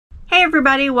Hi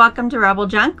everybody, welcome to Rebel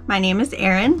Junk. My name is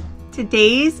Erin.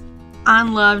 Today's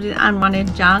unloved and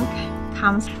unwanted junk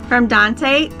comes from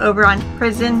Dante over on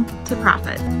Prison to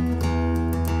Profit.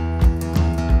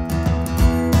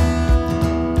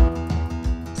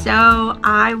 So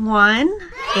I won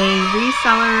a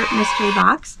reseller mystery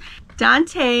box.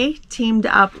 Dante teamed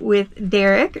up with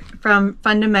Derrick from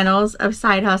Fundmentalz of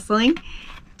Side Hustling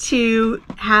to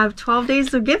have 12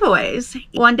 days of giveaways.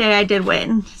 One day I did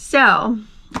win. So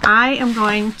I am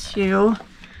going to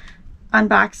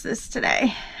unbox this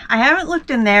today. I haven't looked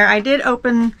in there. I did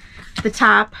open the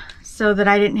top so that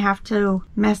I didn't have to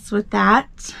mess with that.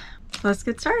 So let's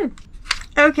get started.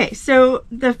 Okay, so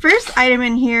the first item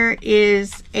in here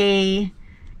is a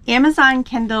Amazon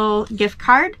Kindle gift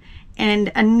card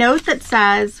and a note that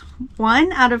says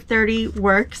 1 out of 30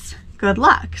 works, good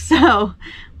luck. So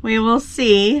we will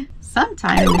see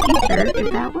sometime in the future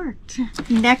if that worked.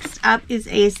 Next up is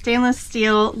a stainless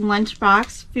steel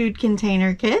lunchbox food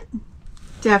container kit.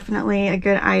 Definitely a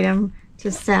good item to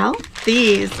sell.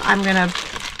 These I'm gonna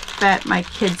bet my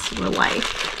kids will like.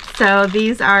 So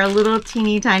these are little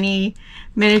teeny tiny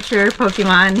miniature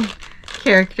Pokemon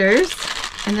characters,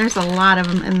 and there's a lot of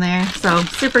them in there, so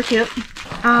super cute.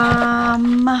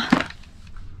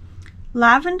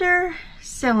 Lavender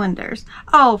cylinders.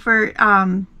 Oh, for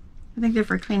I think they're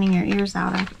for cleaning your ears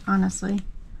out, honestly.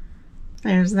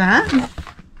 There's that.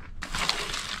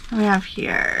 What we have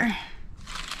here?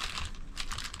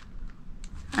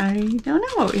 I don't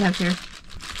know what we have here.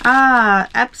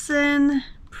 Epson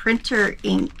printer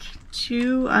ink.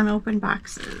 2 unopened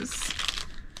boxes.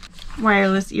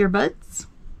 Wireless earbuds.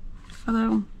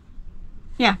 Although,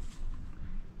 yeah.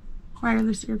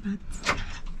 Wireless earbuds.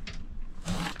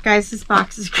 Guys, this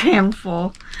box is crammed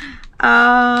full.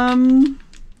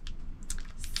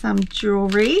 Some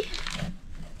jewelry.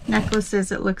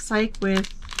 Necklaces, it looks like, with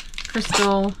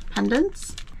crystal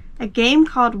pendants. A game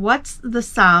called What's the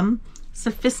Sum?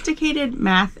 Sophisticated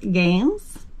math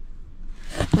games.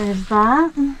 There's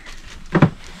that.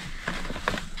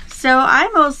 So I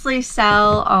mostly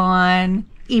sell on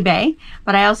eBay,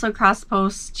 but I also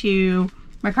cross-post to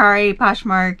Mercari,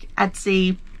 Poshmark,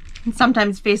 Etsy, and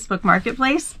sometimes Facebook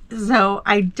Marketplace. So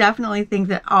I definitely think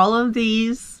that all of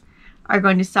these are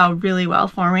going to sell really well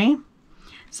for me.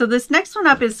 So this next one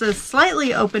up is a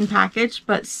slightly open package,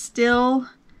 but still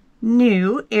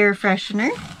new air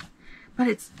freshener. But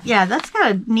it's, yeah, that's got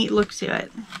a neat look to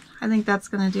it. I think that's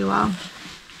going to do well.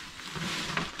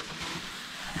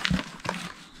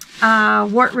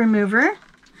 Wart remover.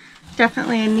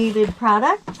 Definitely a needed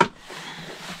product.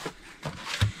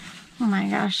 Oh my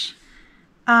gosh.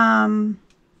 An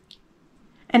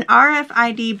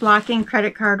RFID blocking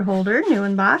credit card holder, new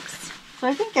in box. So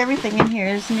I think everything in here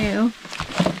is new.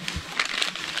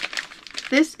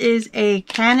 This is a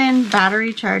Canon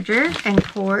battery charger and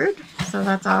cord, so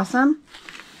that's awesome.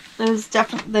 Those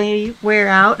definitely wear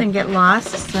out and get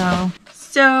lost,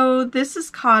 so this is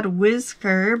called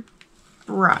Whisker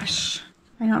brush.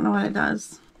 I don't know what it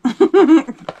does.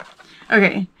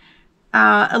 Okay.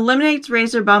 Eliminates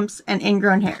razor bumps and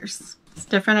ingrown hairs. It's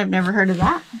different. I've never heard of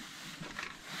that.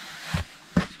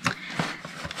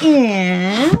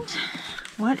 And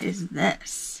what is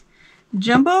this?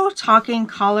 Jumbo talking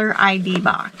caller ID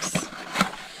box.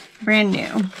 Brand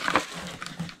new.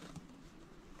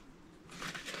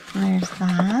 There's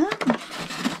that.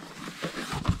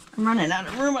 I'm running out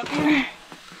of room up here.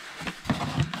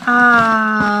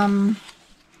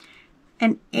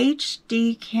 An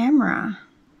HD camera.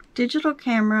 Digital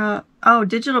camera. Oh,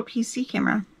 digital PC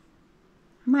camera.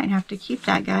 I might have to keep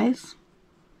that, guys.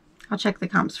 I'll check the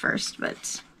comps first,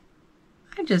 but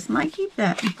I just might keep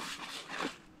that.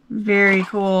 Very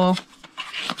cool.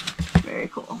 Very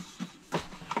cool.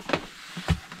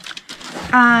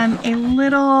 A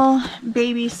little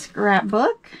baby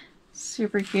scrapbook.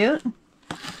 Super cute.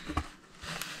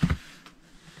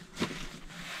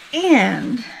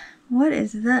 And what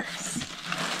is this?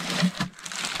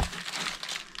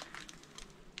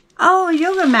 Oh, a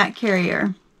yoga mat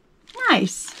carrier.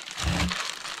 Nice.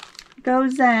 Go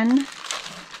Zen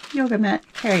yoga mat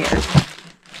carrier.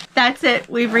 That's it.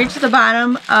 We've reached the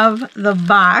bottom of the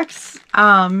box.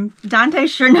 Dante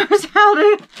sure knows how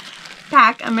to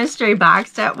pack a mystery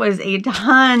box. That was a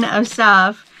ton of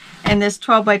stuff in this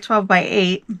 12 by 12 by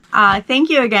 8. Thank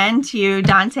you again to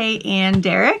Dante and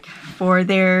Derrick for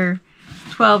their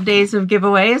 12 days of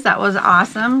giveaways. That was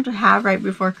awesome to have right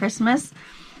before Christmas.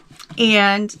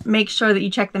 And make sure that you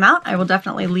check them out. I will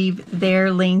definitely leave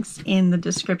their links in the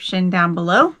description down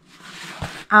below.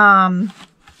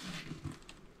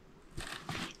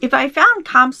 If I found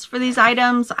comps for these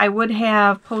items, I would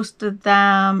have posted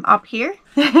them up here.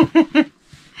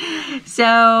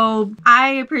 So I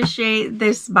appreciate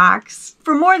this box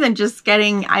for more than just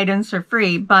getting items for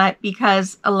free, but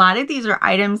because a lot of these are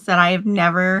items that I have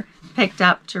never picked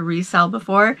up to resell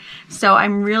before. So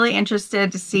I'm really interested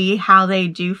to see how they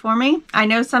do for me. I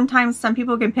know sometimes some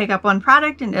people can pick up one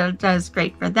product and it does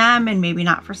great for them and maybe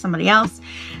not for somebody else.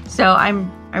 So I'm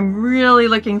really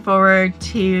looking forward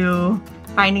to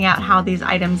finding out how these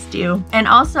items do. And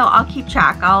also I'll keep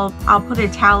track. I'll put a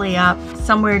tally up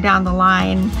somewhere down the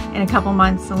line in a couple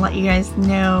months and let you guys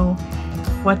know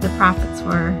what the profits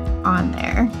were on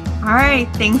there. All right,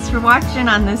 thanks for watching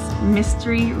on this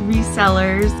Mystery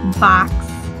Resellers box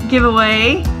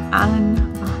giveaway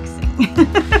unboxing.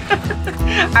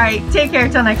 All right, take care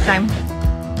till next time.